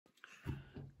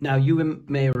Now, you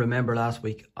may remember last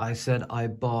week I said I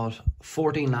bought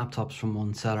 14 laptops from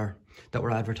one seller that were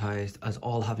advertised as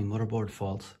all having motherboard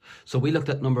faults. So we looked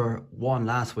at number 1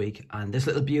 last week, and this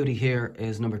little beauty here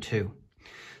is number 2.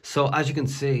 So as you can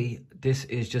see, this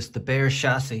is just the bare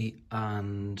chassis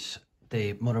and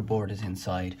the motherboard is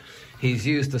inside. He's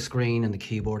used the screen and the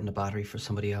keyboard and the battery for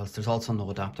somebody else. There's also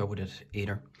no adapter with it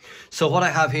either. So what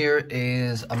I have here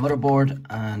is a motherboard,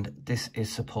 and this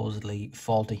is supposedly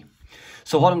faulty.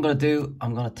 So what I'm going to do,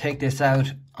 I'm going to take this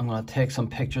out, I'm going to take some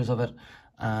pictures of it,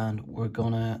 and we're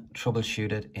going to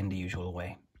troubleshoot it in the usual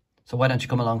way. So why don't you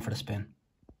come along for the spin?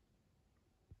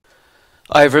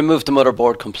 I've removed the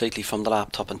motherboard completely from the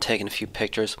laptop and taken a few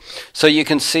pictures. So you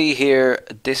can see here,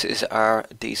 this is our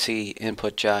DC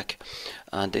input jack,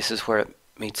 and this is where it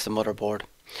meets the motherboard.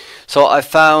 So I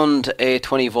found a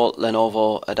 20 volt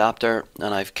Lenovo adapter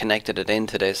and I've connected it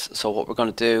into this. So what we're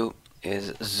going to do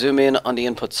is zoom in on the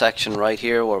input section right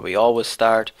here where we always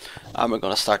start, and we're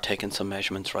going to start taking some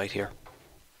measurements right here.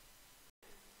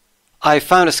 I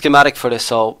found a schematic for this,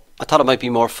 so I thought it might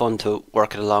be more fun to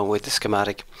work it along with the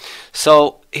schematic.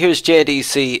 So here's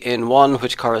JDC in 1,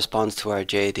 which corresponds to our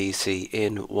JDC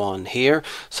in 1 here.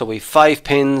 So we've 5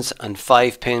 pins and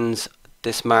 5 pins.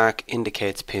 This mark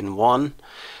indicates pin 1.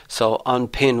 So on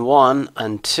pin 1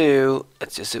 and 2,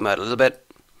 let's just zoom out a little bit.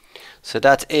 So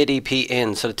that's ADP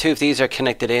in. So the two of these are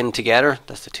connected in together.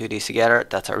 That's the two of these together.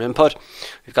 That's our input.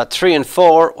 We've got 3 and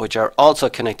 4, which are also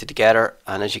connected together.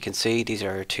 And as you can see, these are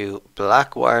our 2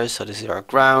 black wires. So this is our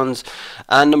grounds.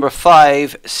 And number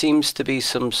 5 seems to be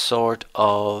some sort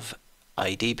of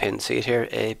ID pin. See it here?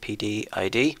 APD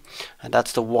ID. And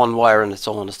that's the one wire on its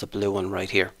own. It's the blue one right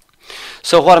here.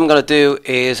 So what I'm going to do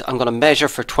is I'm going to measure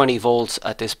for 20 volts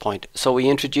at this point. So we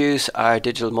introduce our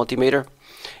digital multimeter.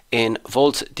 In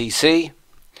volts DC,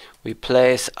 we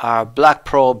place our black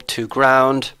probe to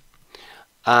ground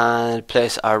and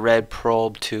place our red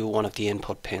probe to one of the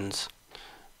input pins,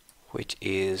 which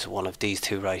is one of these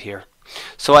two right here.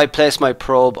 So I place my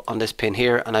probe on this pin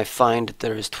here and I find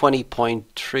there is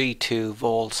 20.32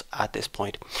 volts at this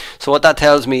point. So what that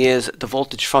tells me is the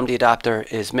voltage from the adapter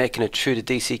is making it through the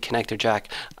DC connector jack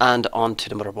and onto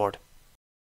the motherboard.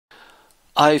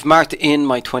 I've marked in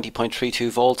my 20.32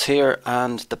 volts here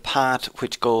and the path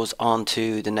which goes on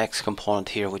to the next component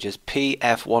here, which is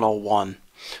PF101.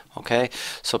 Okay,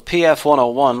 so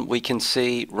PF101 we can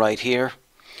see right here.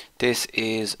 This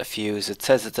is a fuse. It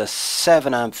says it's a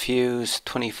 7 amp fuse,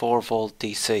 24 volt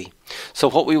DC. So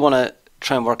what we want to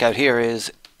try and work out here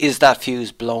is that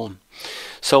fuse blown?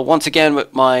 So once again,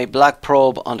 with my black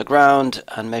probe on the ground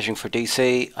and measuring for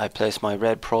DC, I place my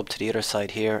red probe to the other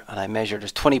side here and I measure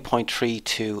there's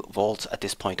 20.32 volts at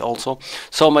this point also.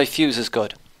 So my fuse is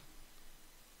good.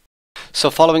 So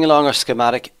following along our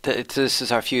schematic, this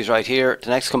is our fuse right here.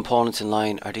 The next components in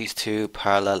line are these 2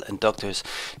 parallel inductors.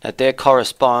 Now they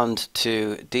correspond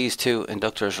to these 2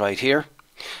 inductors right here.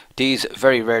 These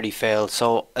very rarely fail.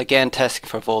 So again, testing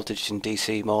for voltage in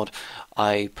DC mode,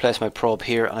 I place my probe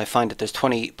here and I find that there's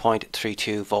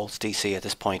 20.32 volts DC at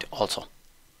this point also.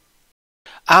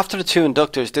 After the 2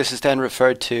 inductors, this is then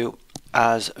referred to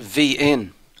as V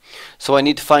in. So I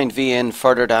need to find V in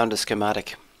further down the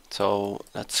schematic. So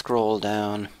let's scroll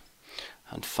down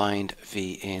and find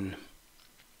V in.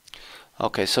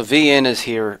 Okay, so V in is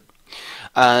here,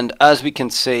 and as we can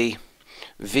see,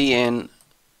 V in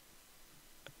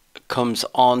comes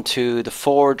onto the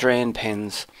 4 drain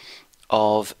pins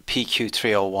of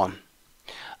PQ301,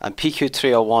 and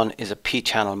PQ301 is a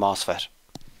P-channel MOSFET.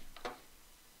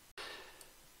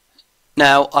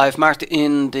 Now I've marked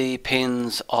in the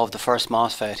pins of the first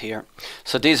MOSFET here.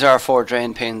 So these are our 4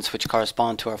 drain pins which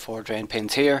correspond to our 4 drain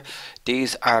pins here.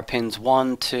 These are pins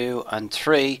 1, 2 and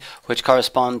 3 which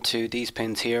correspond to these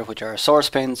pins here, which are our source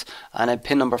pins, and then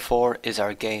pin number 4 is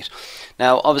our gate.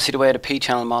 Now obviously the way the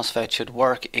P-channel MOSFET should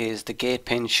work is the gate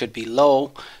pin should be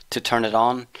low to turn it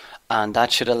on, and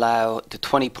that should allow the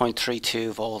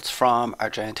 20.32 volts from our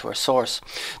drain to our source.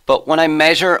 But when I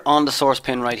measure on the source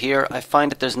pin right here, I find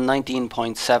that there's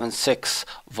 19.76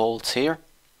 volts here.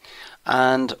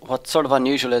 And what's sort of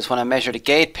unusual is when I measure the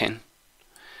gate pin,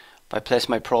 if I place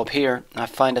my probe here, I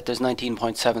find that there's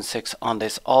 19.76 on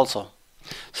this also.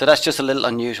 So that's just a little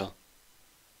unusual.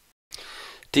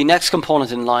 The next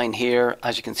component in line here,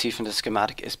 as you can see from the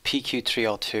schematic, is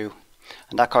PQ302.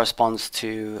 And that corresponds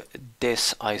to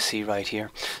this IC right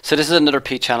here. So this is another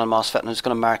P-channel MOSFET, and I'm just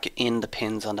going to mark in the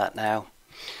pins on that now.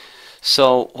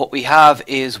 So what we have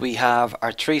is we have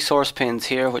our 3 source pins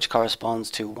here, which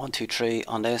corresponds to 1, 2, 3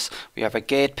 on this. We have a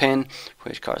gate pin,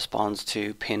 which corresponds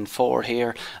to pin 4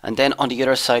 here, and then on the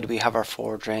other side we have our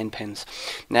 4 drain pins.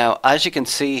 Now, as you can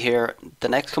see here, the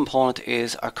next component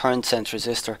is our current sense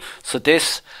resistor. So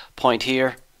this point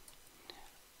here,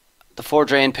 the 4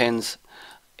 drain pins,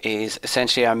 is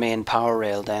essentially our main power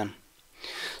rail then.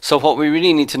 So what we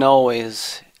really need to know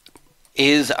is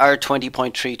our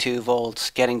 20.32 volts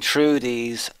getting through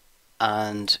these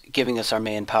and giving us our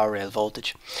main power rail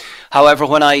voltage. However,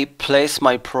 when I place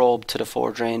my probe to the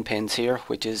 4 drain pins here,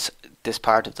 which is this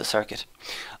part of the circuit,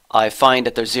 I find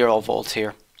that there's 0 volts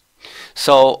here.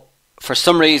 So for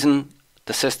some reason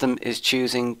the system is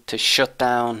choosing to shut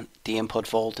down the input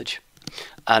voltage,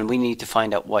 and we need to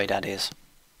find out why that is.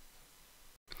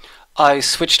 I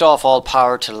switched off all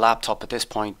power to the laptop at this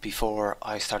point before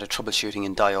I started troubleshooting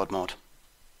in diode mode.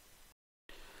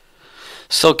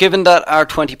 So given that our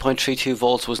 20.32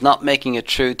 volts was not making it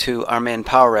through to our main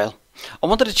power rail, I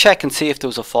wanted to check and see if there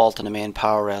was a fault in the main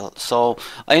power rail. So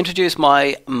I introduced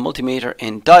my multimeter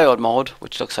in diode mode,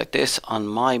 which looks like this on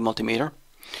my multimeter.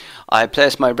 I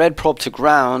placed my red probe to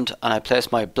ground, and I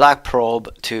placed my black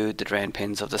probe to the drain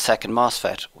pins of the second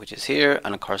MOSFET, which is here,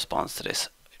 and it corresponds to this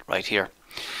right here.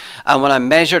 And when I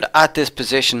measured at this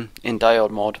position in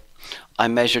diode mode, I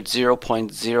measured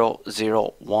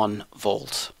 0.001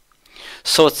 volts.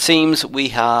 So it seems we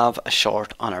have a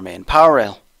short on our main power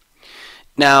rail.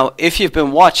 Now, if you've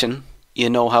been watching, you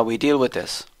know how we deal with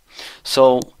this.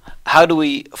 So how do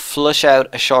we flush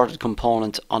out a shorted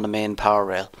component on the main power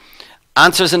rail?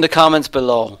 Answers in the comments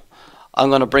below. I'm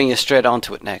going to bring you straight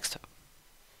onto it next.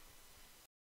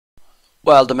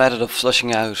 Well, the method of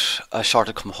flushing out a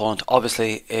shorted component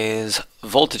obviously is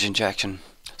voltage injection.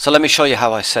 So let me show you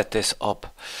how I set this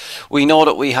up. We know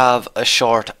that we have a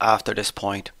short after this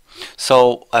point.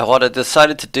 So what I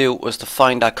decided to do was to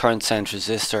find that current sense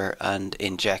resistor and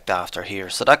inject after here.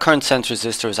 So that current sense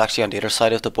resistor is actually on the other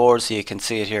side of the board, so you can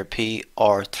see it here,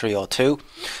 PR302.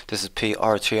 This is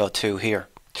PR302 here.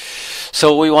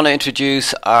 So we want to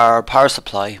introduce our power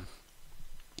supply,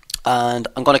 and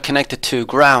I'm going to connect it to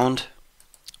ground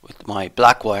with my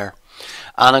black wire,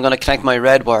 and I'm going to connect my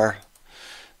red wire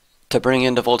to bring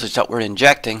in the voltage that we're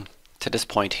injecting to this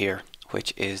point here,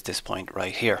 which is this point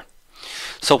right here.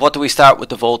 So what do we start with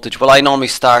the voltage? Well, I normally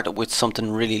start with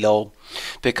something really low,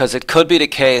 because it could be the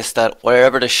case that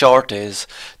wherever the short is,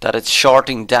 that it's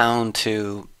shorting down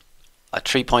to a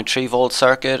 3.3 volt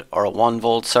circuit or a 1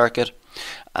 volt circuit.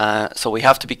 So we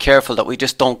have to be careful that we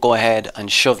just don't go ahead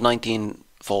and shove 19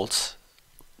 volts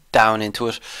down into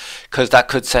it, because that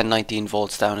could send 19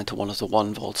 volts down into one of the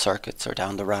 1 volt circuits or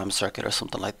down the RAM circuit or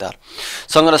something like that.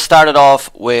 So I'm going to start it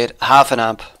off with half an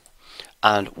amp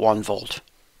and 1 volt.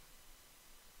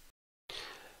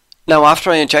 Now, after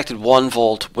I injected 1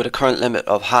 volt with a current limit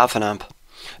of half an amp,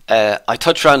 I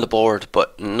touched around the board,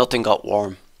 but nothing got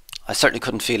warm. I certainly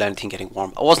couldn't feel anything getting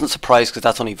warm. I wasn't surprised, because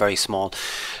that's only a very small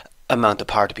amount of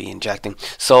power to be injecting.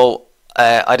 So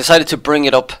I decided to bring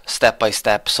it up step by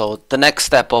step. So the next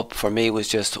step up for me was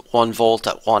just 1 volt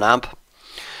at 1 amp.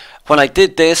 When I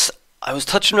did this, I was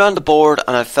touching around the board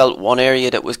and I felt one area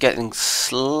that was getting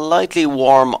slightly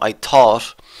warm, I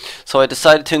thought. So I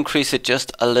decided to increase it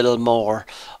just a little more,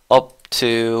 up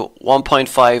to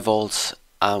 1.5 volts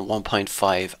and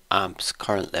 1.5 amps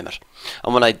current limit.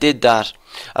 And when I did that,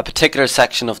 a particular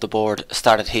section of the board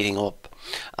started heating up,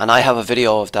 and I have a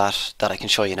video of that I can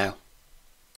show you now.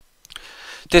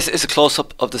 This is a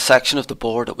close-up of the section of the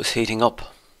board that was heating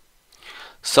up.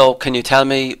 So can you tell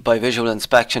me by visual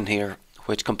inspection here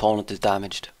which component is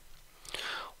damaged?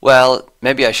 Well,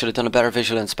 maybe I should have done a better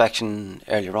visual inspection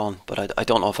earlier on, but I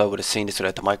don't know if I would have seen this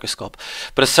without the microscope.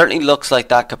 But it certainly looks like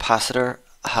that capacitor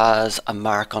has a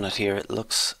mark on it here. It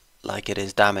looks like it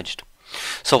is damaged.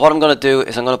 So what I'm going to do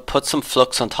is I'm going to put some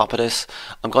flux on top of this.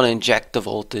 I'm going to inject the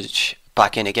voltage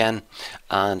back in again,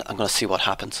 and I'm going to see what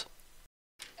happens.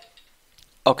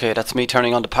 Okay, that's me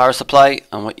turning on the power supply,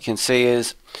 and what you can see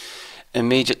is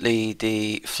immediately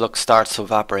the flux starts to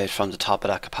evaporate from the top of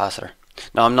that capacitor.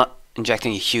 Now, I'm not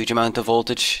injecting a huge amount of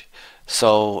voltage,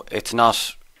 so it's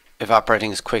not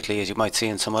evaporating as quickly as you might see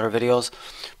in some other videos,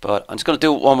 but I'm just going to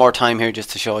do it one more time here just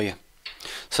to show you.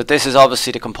 So this is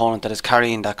obviously the component that is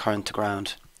carrying that current to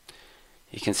ground.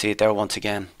 You can see it there once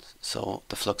again, so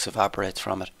the flux evaporates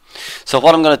from it. So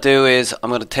what I'm going to do is I'm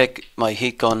going to take my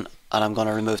heat gun and I'm going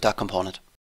to remove that component.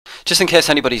 Just in case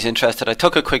anybody's interested, I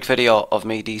took a quick video of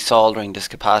me desoldering this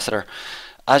capacitor.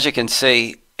 As you can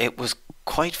see, it was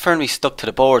quite firmly stuck to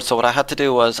the board, so what I had to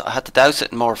do was I had to douse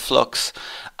it in more flux,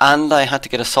 and I had to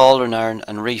get a soldering iron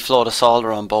and reflow the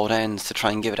solder on both ends to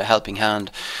try and give it a helping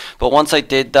hand. But once I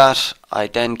did that, I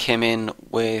then came in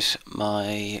with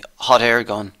my hot air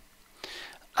gun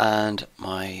and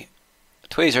my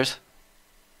tweezers.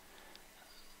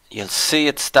 You'll see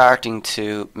it starting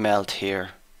to melt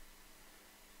here.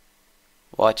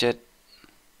 Watch it.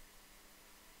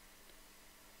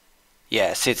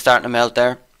 Yeah, see it starting to melt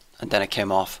there, and then it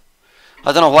came off.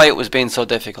 I don't know why it was being so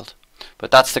difficult,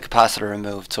 but that's the capacitor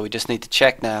removed, so we just need to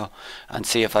check now and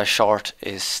see if our short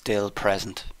is still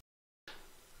present.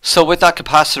 So with that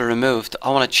capacitor removed, I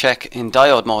want to check in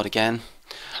diode mode again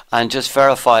and just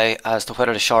verify as to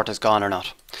whether the short is gone or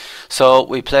not. So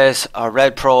we place our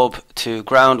red probe to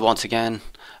ground once again,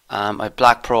 my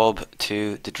black probe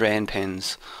to the drain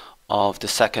pins of the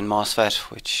second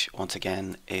MOSFET, which once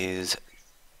again is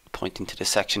pointing to this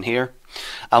section here.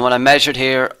 And when I measured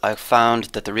here, I found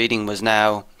that the reading was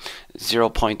now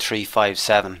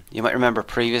 0.357. You might remember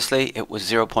previously it was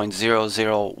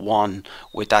 0.001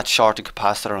 with that shorted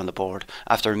capacitor on the board.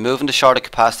 After removing the shorted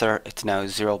capacitor, it's now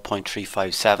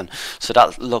 0.357. So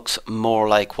that looks more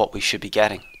like what we should be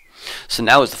getting. So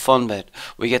now is the fun bit.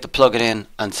 We get to plug it in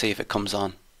and see if it comes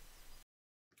on.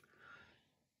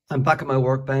 I'm back at my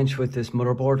workbench with this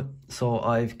motherboard. So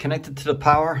I've connected to the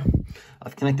power.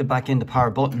 I've connected back in the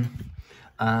power button,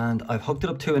 and I've hooked it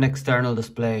up to an external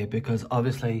display because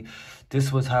obviously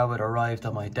this was how it arrived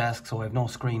at my desk, so I have no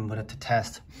screen with it to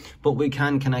test. But we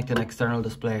can connect an external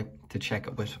display to check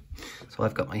it with. So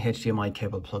I've got my HDMI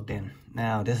cable plugged in.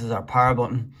 Now this is our power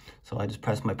button. So I just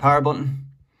press my power button.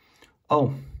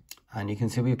 Oh, and you can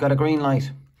see we've got a green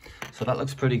light. So that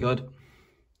looks pretty good.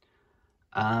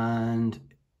 And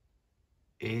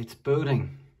it's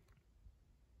booting.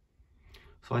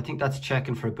 So I think that's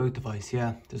checking for a boot device.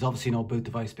 Yeah, there's obviously no boot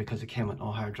device because it came with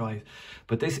no hard drive.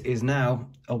 But this is now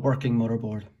a working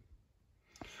motherboard.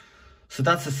 So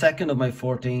that's the second of my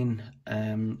 14,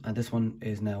 and this one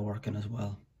is now working as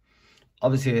well.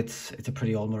 Obviously it's a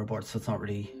pretty old motherboard, so it's not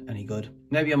really any good.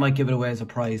 Maybe I might give it away as a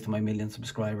prize to my 1,000,000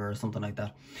 subscriber or something like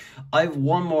that. I have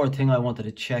one more thing I wanted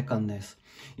to check on this.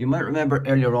 You might remember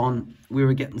earlier on we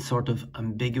were getting sort of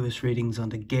ambiguous readings on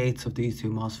the gates of these two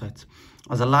MOSFETs.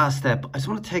 As a last step, I just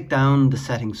want to take down the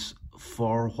settings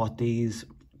for what these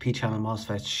P-channel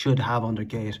MOSFETs should have on their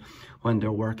gate when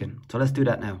they're working. So let's do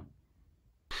that now.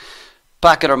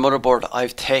 Back at our motherboard,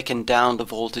 I've taken down the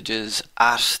voltages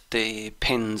at the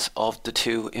pins of the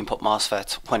two input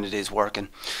MOSFETs when it is working.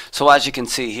 So as you can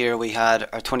see here, we had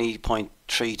our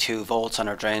 20.32 volts on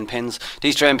our drain pins.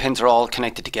 These drain pins are all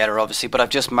connected together obviously, but I've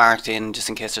just marked in, just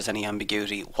in case there's any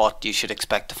ambiguity, what you should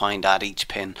expect to find at each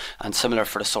pin, and similar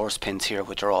for the source pins here,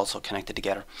 which are also connected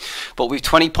together. But we've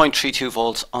 20.32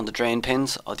 volts on the drain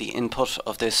pins of the input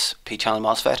of this P-channel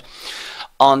MOSFET.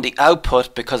 On the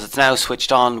output, because it's now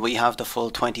switched on, we have the full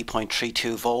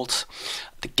 20.32 volts.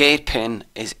 The gate pin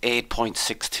is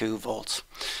 8.62 volts.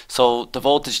 So the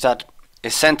voltage that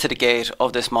is sent to the gate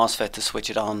of this MOSFET to switch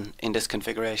it on in this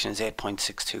configuration is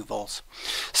 8.62 volts.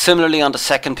 Similarly, on the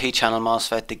second P-channel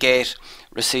MOSFET, the gate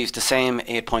receives the same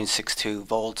 8.62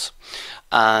 volts,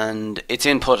 and its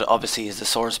input obviously is the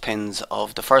source pins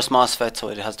of the first MOSFET, so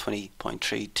it has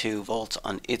 20.32 volts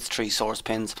on its three source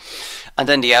pins. And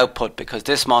then the output, because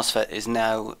this MOSFET is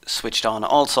now switched on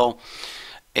also,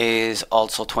 is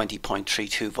also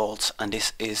 20.32 volts, and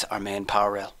this is our main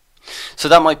power rail. So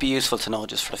that might be useful to know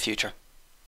just for the future.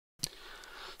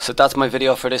 So that's my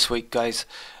video for this week, guys.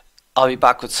 I'll be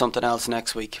back with something else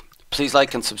next week. Please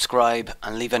like and subscribe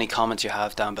and leave any comments you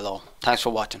have down below. Thanks for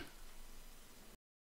watching.